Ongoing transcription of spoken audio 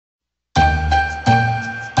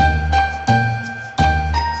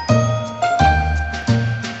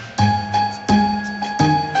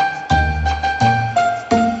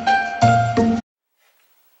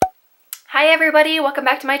everybody, welcome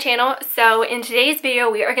back to my channel. So in today's video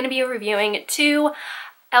we are going to be reviewing two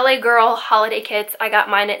LA Girl holiday kits. I got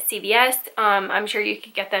mine at CVS. I'm sure you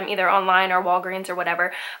could get them either online or Walgreens or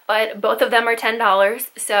whatever, but both of them are $10.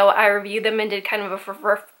 So I reviewed them and did kind of a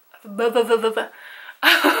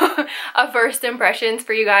first impressions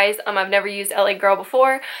for you guys. I've never used LA Girl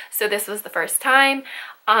before, so this was the first time.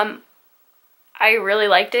 I really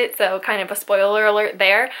liked it, so kind of a spoiler alert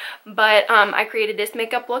there, but I created this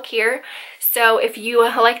makeup look here. So if you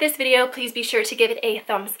like this video, please be sure to give it a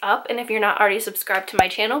thumbs up, and if you're not already subscribed to my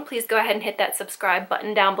channel, please go ahead and hit that subscribe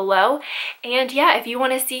button down below. And yeah, if you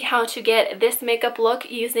want to see how to get this makeup look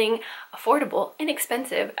using affordable,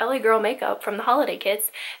 inexpensive LA Girl makeup from the holiday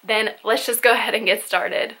kits, then let's just go ahead and get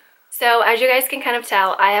started. So as you guys can kind of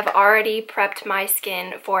tell, I have already prepped my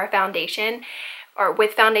skin for foundation, or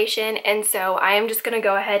with foundation, and so I am just going to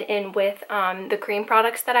go ahead in with the cream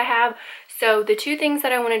products that I have. So the two things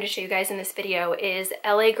that I wanted to show you guys in this video is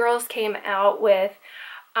LA Girls came out with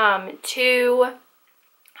two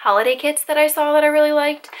holiday kits that I saw that I really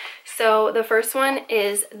liked. So the first one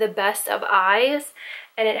is the Best of Eyes,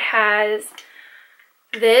 and it has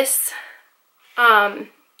this eye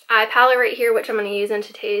palette right here, which I'm going to use in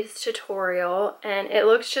today's tutorial, and it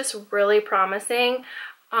looks just really promising.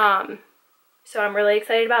 So I'm really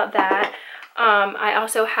excited about that. I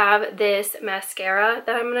also have this mascara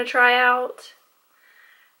that I'm going to try out.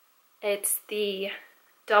 It's the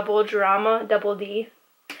Double D.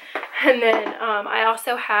 And then I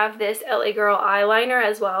also have this LA Girl eyeliner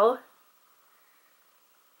as well.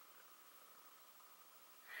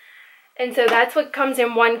 And so that's what comes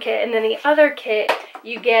in one kit. And then the other kit,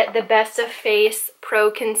 you get the Best of Face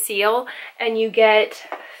Pro Conceal, and you get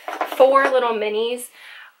 4 little minis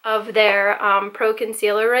of their Pro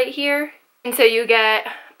Concealer right here. And so you get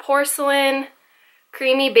Porcelain,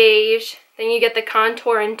 Creamy Beige, then you get the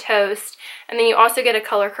Contour and Toast, and then you also get a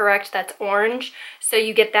color correct that's orange. So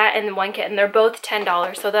you get that in one kit, and they're both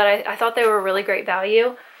 $10, so that I thought they were a really great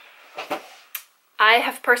value. I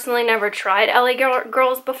have personally never tried LA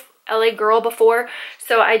Girl before,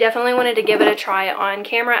 so I definitely wanted to give it a try on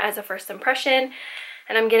camera as a first impression.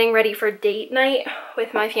 And I'm getting ready for date night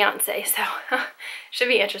with my fiance, so should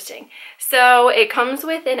be interesting. So it comes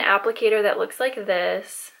with an applicator that looks like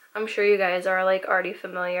this. I'm sure you guys are like already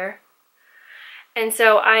familiar. And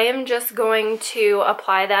so I am just going to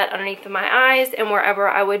apply that underneath of my eyes and wherever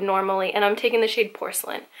I would normally, and I'm taking the shade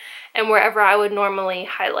Porcelain, and wherever I would normally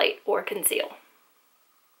highlight or conceal.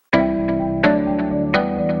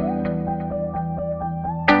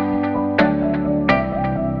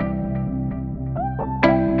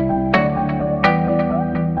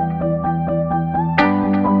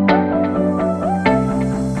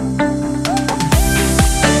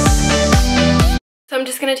 So I'm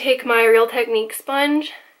just going to take my Real Technique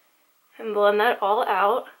sponge and blend that all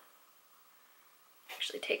out.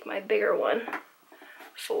 Actually take my bigger one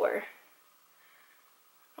for,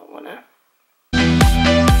 I don't want to.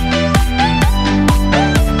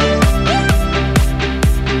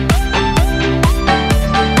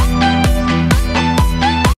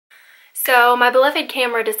 So my beloved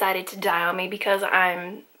camera decided to die on me because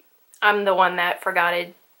I'm the one that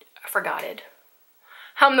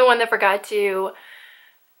I'm the one that forgot to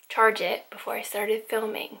charge it before I started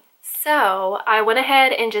filming. So I went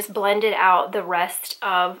ahead and just blended out the rest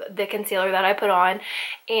of the concealer that I put on,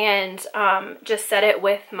 and just set it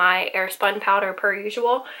with my Airspun powder per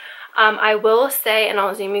usual. I will say, and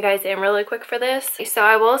I'll zoom you guys in really quick for this. So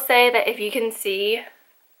I will say that if you can see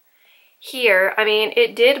here, I mean,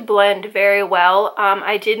 it did blend very well.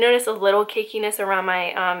 I did notice a little cakiness around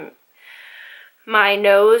my my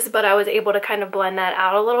nose, but I was able to kind of blend that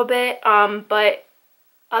out a little bit. But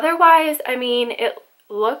otherwise, I mean, it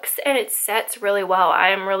looks and it sets really well. I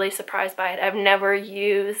am really surprised by it. I've never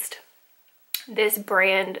used this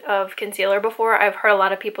brand of concealer before. I've heard a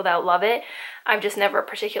lot of people that love it. I've just never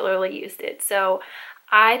particularly used it. So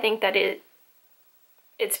I think that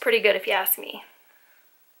it's pretty good if you ask me.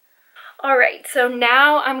 Alright, so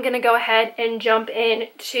now I'm going to go ahead and jump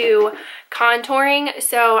into contouring.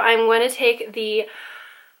 So I'm going to take the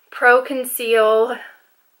Pro Conceal,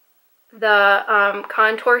 the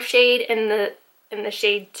contour shade in the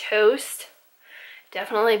shade Toast.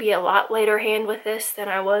 Definitely be a lot lighter hand with this than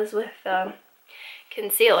I was with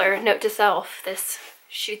concealer. Note to self, this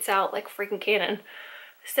shoots out like a freaking cannon.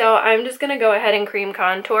 So I'm just going to go ahead and cream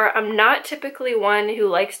contour. I'm not typically one who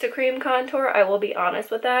likes to cream contour, I will be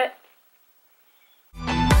honest with that.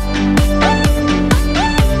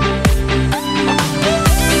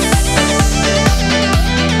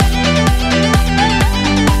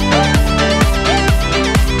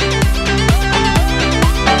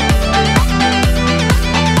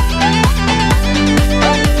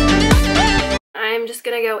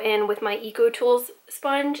 in with my Eco Tools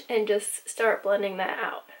sponge and just start blending that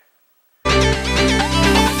out.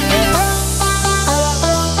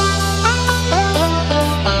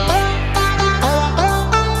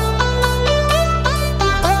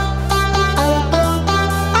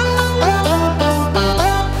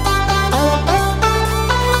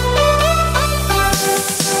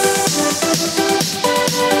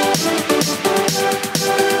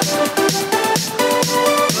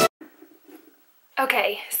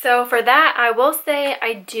 Okay, so for that, I will say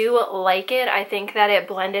I do like it. I think that it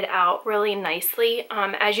blended out really nicely.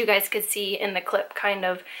 As you guys could see in the clip, kind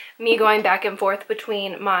of me going back and forth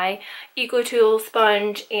between my Eco Tools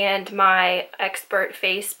sponge and my Expert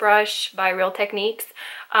Face Brush by Real Techniques.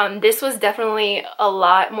 This was definitely a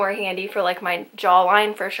lot more handy for like my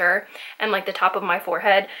jawline for sure, and like the top of my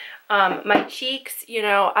forehead. My cheeks, you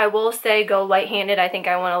know, I will say go light-handed. I think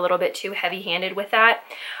I went a little bit too heavy-handed with that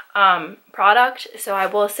product, so I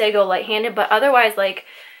will say go light-handed, but otherwise, like,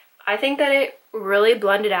 I think that it really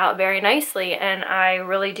blended out very nicely, and I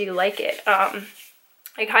really do like it.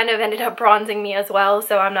 It kind of ended up bronzing me as well,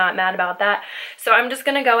 so I'm not mad about that. So I'm just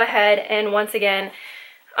gonna go ahead and once again,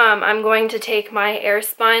 I'm going to take my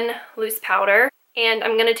Airspun loose powder, and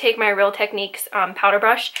I'm gonna take my Real Techniques powder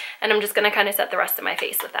brush, and I'm just gonna kind of set the rest of my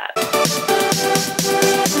face with that.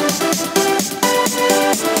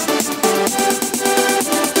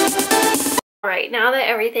 Alright, now that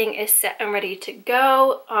everything is set and ready to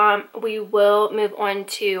go, we will move on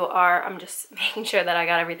to our, I'm just making sure that I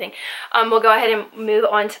got everything. We'll go ahead and move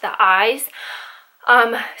on to the eyes.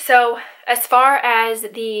 So as far as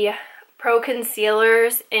the Pro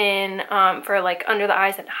concealers in for like under the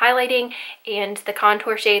eyes and highlighting and the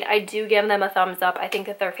contour shade, I do give them a thumbs up. I think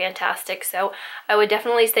that they're fantastic, so I would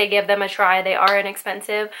definitely say give them a try. They are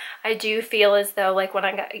inexpensive. I do feel as though, like when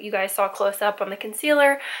you guys saw close up on the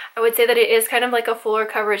concealer, I would say that it is kind of like a fuller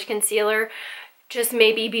coverage concealer. Just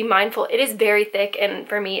maybe be mindful. It is very thick, and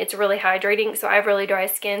for me it's really hydrating, so I have really dry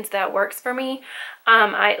skin, so that works for me.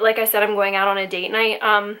 Like I said, I'm going out on a date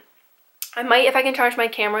night. I might, if I can charge my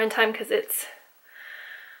camera in time, because it's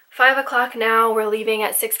 5 o'clock now. We're leaving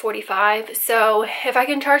at 6:45. So if I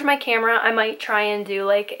can charge my camera, I might try and do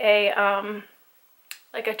like a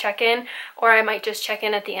check-in, or I might just check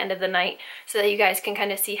in at the end of the night so that you guys can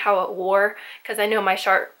kind of see how it wore, because I know my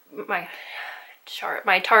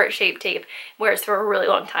Tarte Shape Tape wears for a really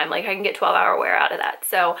long time. Like I can get 12-hour wear out of that.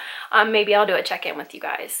 So maybe I'll do a check-in with you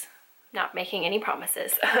guys. Not making any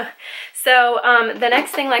promises. So the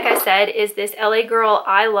next thing, like I said, is this LA Girl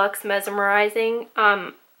Eye Luxe Mesmerizing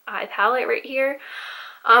eye palette right here.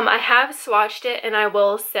 I have swatched it, and I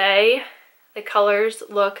will say the colors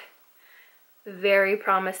look very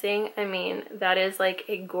promising. I mean, that is like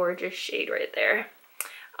a gorgeous shade right there.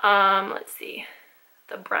 Let's see,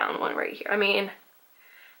 the brown one right here. I mean,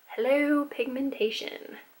 hello,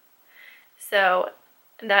 pigmentation. So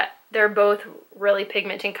that they're both really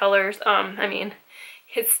pigmenting colors. I mean,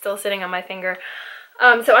 it's still sitting on my finger.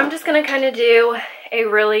 So I'm just gonna kind of do a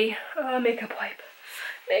really makeup wipe.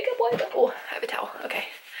 Oh, I have a towel. Okay.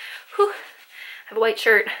 Whew. I have a white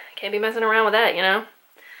shirt. Can't be messing around with that, you know.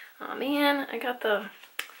 Oh man, I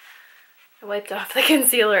wiped off the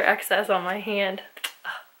concealer excess on my hand.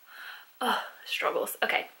 Oh, struggles.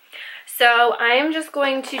 Okay. So I am just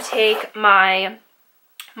going to take my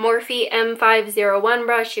Morphe M501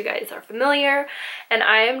 brush. You guys are familiar, and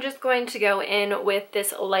I am just going to go in with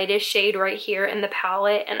this lightest shade right here in the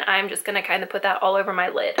palette, and I'm just going to kind of put that all over my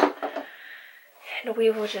lid, and we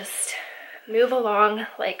will just move along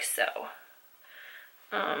like so.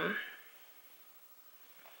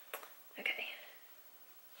 Okay,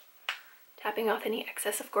 tapping off any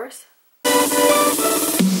excess, of course.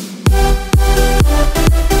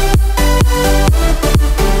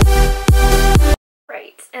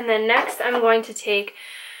 Right, and then next I'm going to take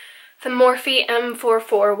the Morphe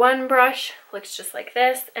M441 brush, looks just like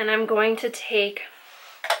this, and I'm going to take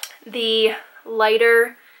the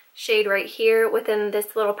lighter shade right here within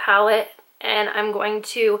this little palette, and I'm going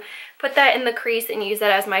to put that in the crease and use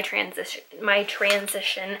that as my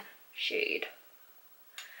transition shade.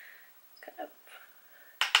 Kind of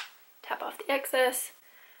tap off the excess.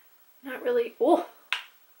 Not really, oh,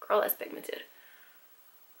 girl, that's pigmented.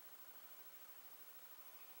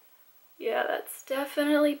 Yeah, that's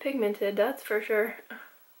definitely pigmented, that's for sure.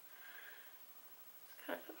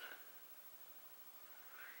 Kind of.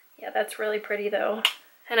 Yeah, that's really pretty though.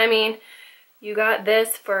 And I mean, you got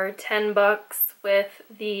this for 10 bucks with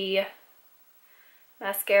the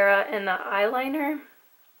mascara and the eyeliner.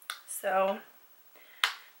 So,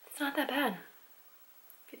 it's not that bad,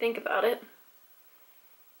 if you think about it.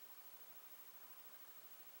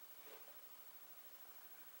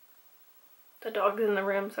 The dog's in the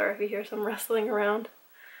room. Sorry if you hear some rustling around.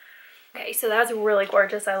 Okay, so that's really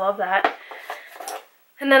gorgeous. I love that.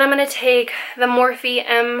 And then I'm going to take the Morphe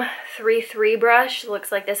M33 brush. It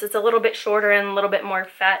looks like this. It's a little bit shorter and a little bit more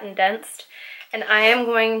fat and dense. And I am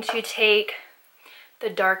going to take the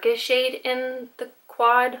darkest shade in the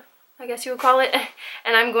quad, I guess you would call it.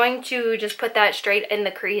 And I'm going to just put that straight in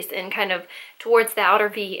the crease and kind of towards the outer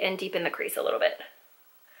V and deepen the crease a little bit.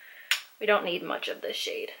 We don't need much of this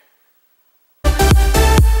shade.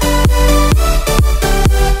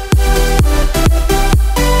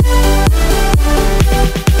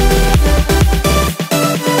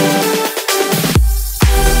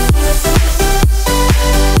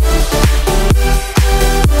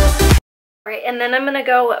 Alright, and then I'm going to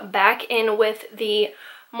go back in with the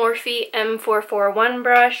Morphe M441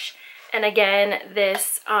 brush, and again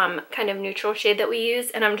this kind of neutral shade that we use,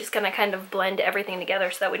 and I'm just going to kind of blend everything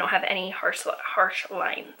together so that we don't have any harsh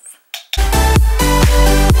lines.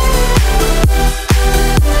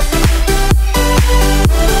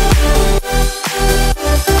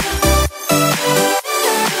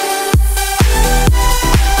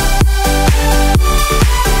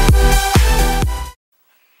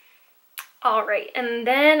 Alright, and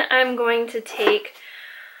then I'm going to take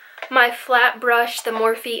my flat brush, the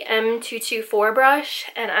Morphe M224 brush,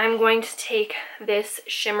 and I'm going to take this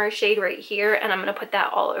shimmer shade right here, and I'm going to put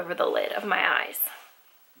that all over the lid of my eyes.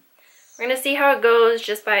 We're going to see how it goes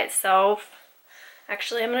just by itself.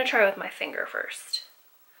 Actually, I'm going to try with my finger first.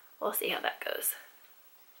 We'll see how that goes.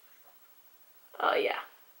 Oh yeah.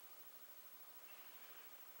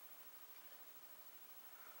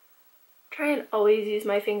 Try and always use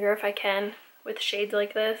my finger if I can with shades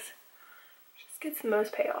like this. Just gets the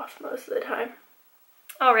most payoff most of the time.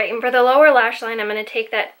 Alright, and for the lower lash line, I'm going to take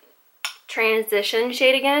that transition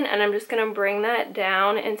shade again, and I'm just going to bring that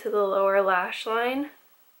down into the lower lash line.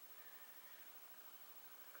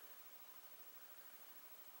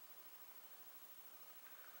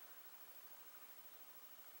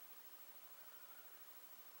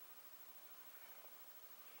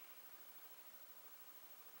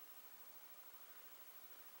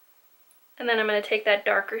 And then I'm going to take that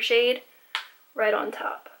darker shade right on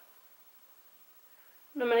top.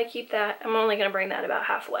 And I'm going to keep that, I'm only going to bring that about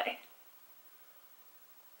halfway.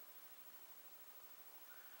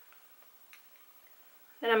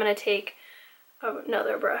 Then I'm going to take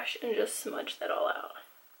another brush and just smudge that all out.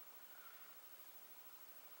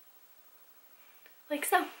 Like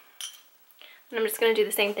so. And I'm just going to do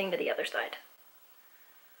the same thing to the other side.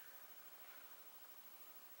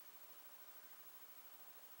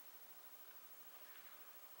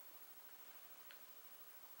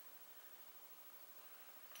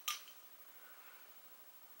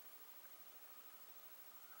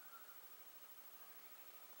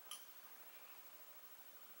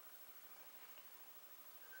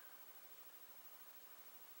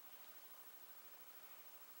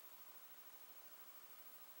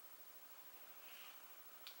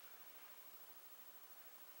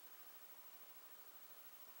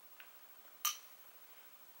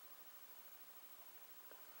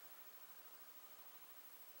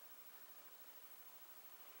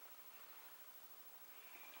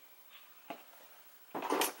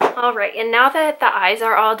 Alright, and now that the eyes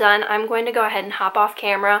are all done, I'm going to go ahead and hop off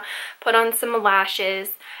camera, put on some lashes,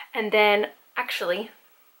 and then, actually,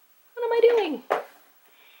 what am I doing?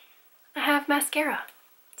 I have mascara,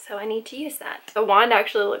 so I need to use that. The wand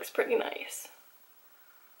actually looks pretty nice.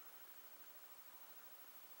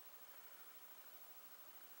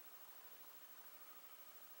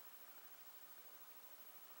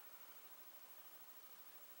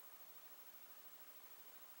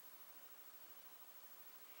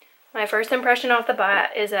 My first impression off the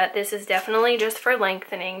bat is that this is definitely just for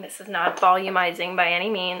lengthening. This is not volumizing by any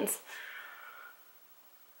means.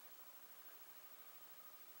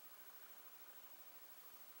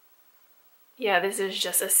 Yeah, this is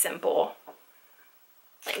just a simple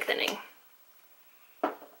lengthening.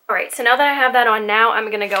 Alright, so now that I have that on now, I'm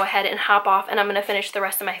going to go ahead and hop off and I'm going to finish the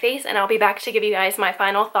rest of my face, and I'll be back to give you guys my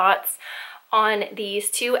final thoughts on these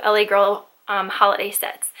two LA Girl holiday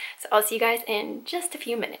sets. So I'll see you guys in just a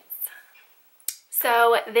few minutes.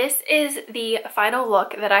 So this is the final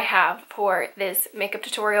look that I have for this makeup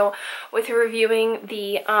tutorial with reviewing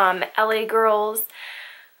the LA Girls,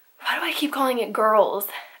 why do I keep calling it girls?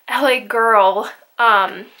 LA Girl,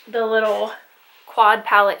 the little quad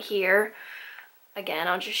palette here. Again,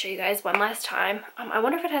 I'll just show you guys one last time. I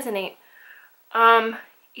wonder if it has a name.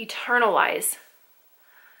 Eternalize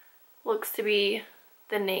looks to be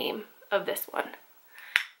the name of this one.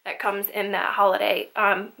 that comes in that holiday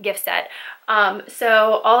gift set.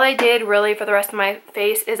 So all I did really for the rest of my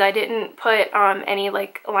face is I didn't put any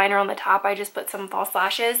like liner on the top. I just put some false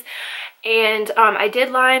lashes, and I did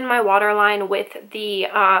line my waterline with the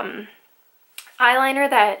eyeliner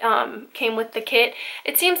that came with the kit.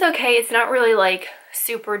 It seems okay. It's not really like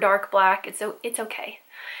super dark black. It's okay.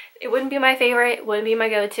 It wouldn't be my favorite, it wouldn't be my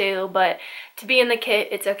go-to, but to be in the kit,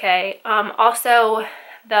 it's okay. Also,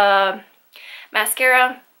 the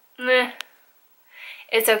mascara,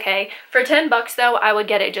 it's okay. For 10 bucks though, I would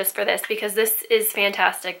get it just for this because this is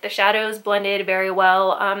fantastic. The shadows blended very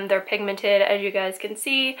well. They're pigmented, as you guys can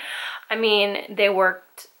see. I mean, they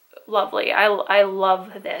worked lovely. I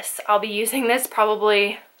love this. I'll be using this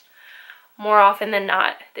probably more often than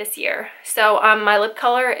not this year. So my lip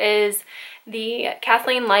color is the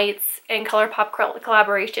Kathleen Lights and ColourPop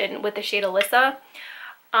collaboration with the shade Alyssa.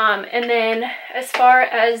 And then as far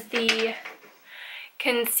as the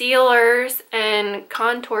concealers and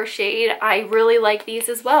contour shade, I really like these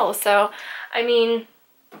as well. So I mean,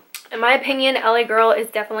 in my opinion, LA Girl is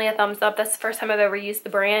definitely a thumbs up. That's the first time I've ever used the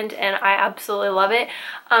brand and I absolutely love it.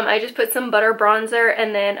 I just put some butter bronzer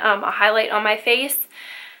and then a highlight on my face.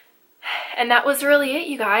 And that was really it,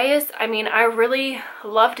 you guys. I mean, I really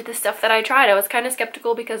loved the stuff that I tried. I was kind of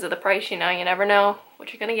skeptical because of the price, you know. You never know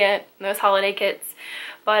what you're gonna get in those holiday kits.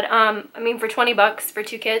 But, I mean, for 20 bucks for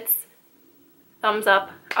 2 kits, thumbs up.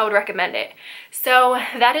 I would recommend it. So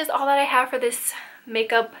that is all that I have for this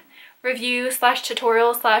makeup review slash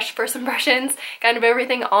tutorial slash first impressions, kind of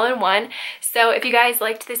everything all in one. So if you guys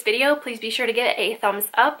liked this video, please be sure to give it a thumbs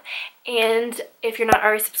up, and if you're not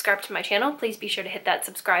already subscribed to my channel, please be sure to hit that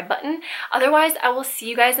subscribe button. Otherwise, I will see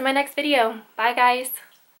you guys in my next video. Bye guys.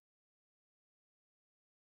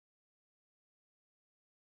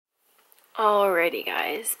 Alrighty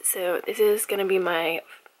guys, so this is gonna be my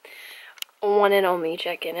one and only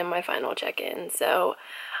check-in and my final check-in. So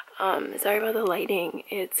sorry about the lighting.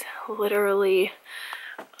 It's literally,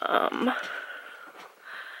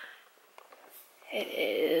 it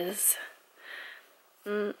is,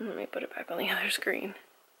 let me put it back on the other screen.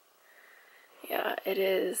 Yeah, it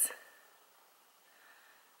is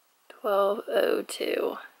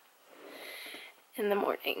 12:02 in the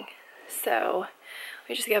morning. So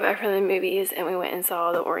we just got back from the movies and we went and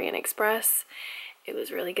saw the Orient Express. It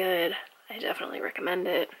was really good. I definitely recommend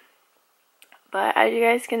it. But as you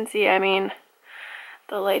guys can see, I mean,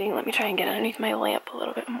 the lighting, let me try and get underneath my lamp a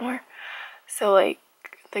little bit more. So like,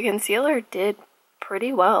 the concealer did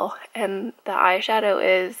pretty well, and the eyeshadow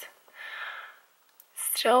is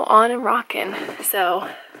still on and rocking. So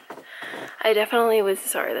I definitely was,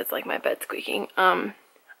 sorry, that's like my bed squeaking. And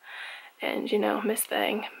you know, Miss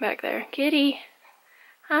Bang back there. Kitty,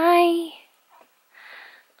 hi.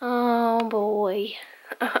 Oh boy.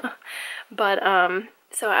 But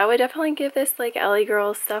so I would definitely give this like LA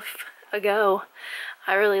Girl stuff a go.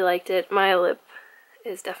 I really liked it. My lip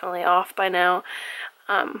is definitely off by now.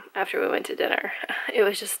 After we went to dinner, it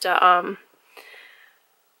was just a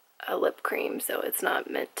lip cream, so it's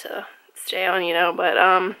not meant to stay on, you know. But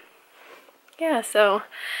yeah, so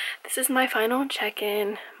this is my final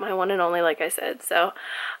check-in, my one and only, like I said. So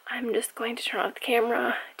I'm just going to turn off the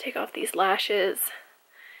camera, take off these lashes,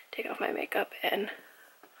 take off my makeup, and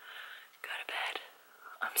go to bed.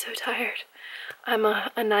 I'm so tired. I'm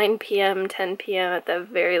a 9 p.m., 10 p.m. at the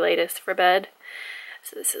very latest for bed.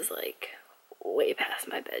 So this is like way past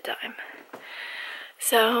my bedtime.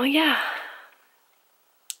 So yeah,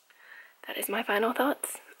 that is my final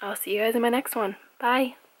thoughts. I'll see you guys in my next one.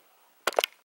 Bye.